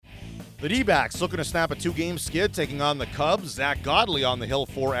The D-backs looking to snap a two-game skid, taking on the Cubs. Zach Godley on the hill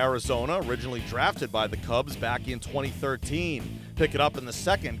for Arizona, originally drafted by the Cubs back in 2013. Pick it up in the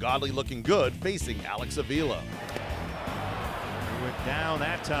second, Godley looking good, facing Alex Avila. Went down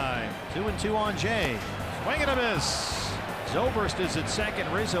that time. 2-2 on Jay. Swing and a miss. Zobrist is at second,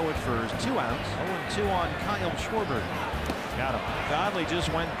 Rizzo at first. 2 outs. 0-2 on Kyle Schwarber. Got him. Godley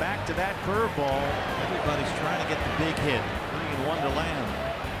just went back to that curveball. Everybody's trying to get the big hit. 3-1 to Lamb.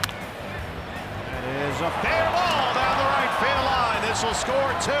 That is a fair ball down the right field line. This will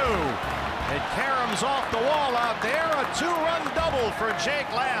score 2. It caroms off the wall out there. A 2-run double for Jake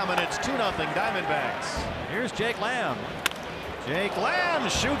Lamb, and it's 2-0 Diamondbacks. Here's Jake Lamb. Jake Lamb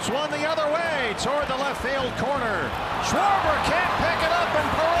shoots one the other way toward the left field corner. Schwarber can't pick it up, and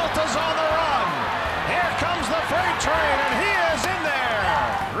Peralta's on the run. Here comes the freight train, and he is in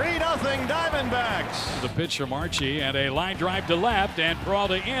there. 3-0 Diamondbacks. The pitch from Archie, and a line drive to left, and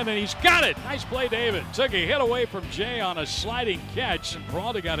Peralta in, and he's got it. Nice play, David. Took a hit away from Jay on a sliding catch, and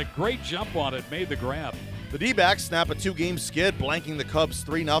Peralta got a great jump on it, made the grab. The D-backs snap a two-game skid, blanking the Cubs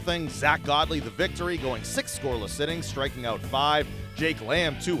 3-0. Zach Godley the victory, going 6 scoreless innings, striking out 5. Jake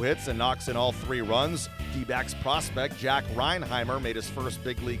Lamb 2 hits and knocks in all 3 runs. D-backs prospect Jack Reinheimer made his first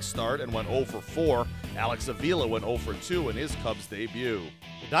big league start and went 0 for 4. Alex Avila went 0 for 2 in his Cubs debut.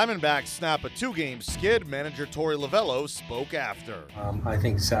 The Diamondbacks snap a two-game skid. Manager Torey Lovullo spoke after. I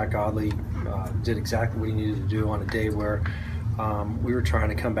think Zach Godley did exactly what he needed to do on a day where we were trying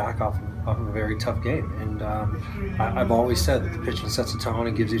to come back off of a very tough game, and I've always said that the pitching sets a tone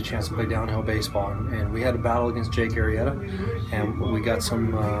and gives you a chance to play downhill baseball, and we had a battle against Jake Arrieta, and we got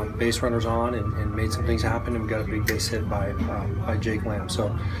some base runners on and made some things happen, and we got a big base hit by Jake Lamb.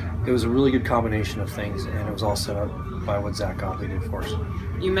 So it was a really good combination of things, and it was all set up by what Zach Godley did for us.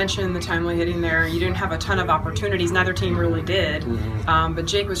 You mentioned the timely hitting there. You didn't have a ton of opportunities. Neither team really did. But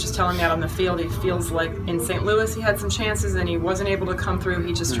Jake was just telling me out on the field, he feels like in St. Louis he had some chances and he wasn't able to come through.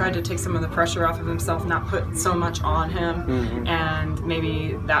 He just tried to take some of the pressure off of himself, not put so much on him. And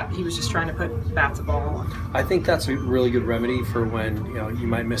maybe that he was just trying to put bat to ball. I think that's a really good remedy for when you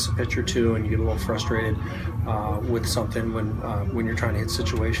might miss a pitch or two and you get a little frustrated with something when you're trying to hit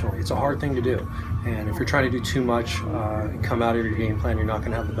situationally. It's a hard thing to do. And if you're trying to do too much and come out of your game plan, you're not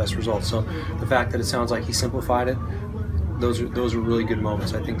going to have the best results. So the fact that it sounds like he simplified it, those are really good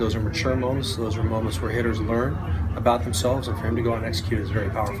moments. I think those are mature moments. Those are moments where hitters learn about themselves, and for him to go out and execute is very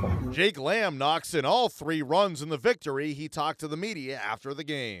powerful. Jake Lamb knocks in all 3 runs in the victory. He talked to the media after the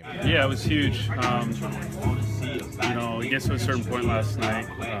game. Yeah, it was huge. It gets to a certain point last night.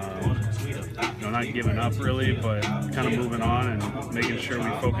 Not giving up really, but kind of moving on and making sure we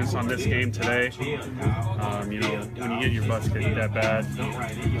focus on this game today. When you get your butts kicked that bad,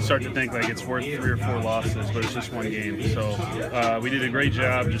 you start to think like it's worth 3 or 4 losses, but it's just one game. So we did a great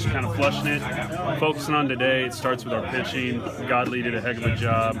job just kind of flushing it, focusing on today. It starts with our pitching. Godley did a heck of a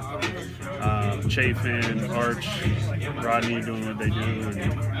job. Chafin, Arch, Rodney doing what they do,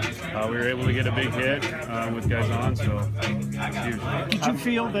 and we were able to get a big hit with guys on, so it's huge. Did you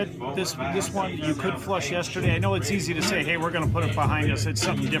feel that this one you could flush yesterday? I know it's easy to say, hey, we're going to put it behind us. It's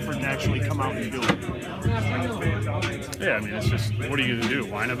something different to actually come out and do it. Yeah, I mean, it's just, what are you going to do?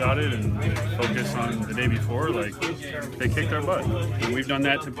 Whine about it and focus on the day before? Like, they kicked our butt. And we've done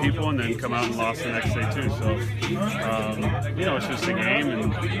that to people and then come out and lost the next day too. So, it's just a game,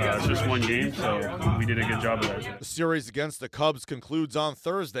 and it's just one game, so we did a good job of that. The series against the Cubs concludes on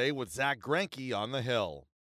Thursday with Zach Greinke on the hill.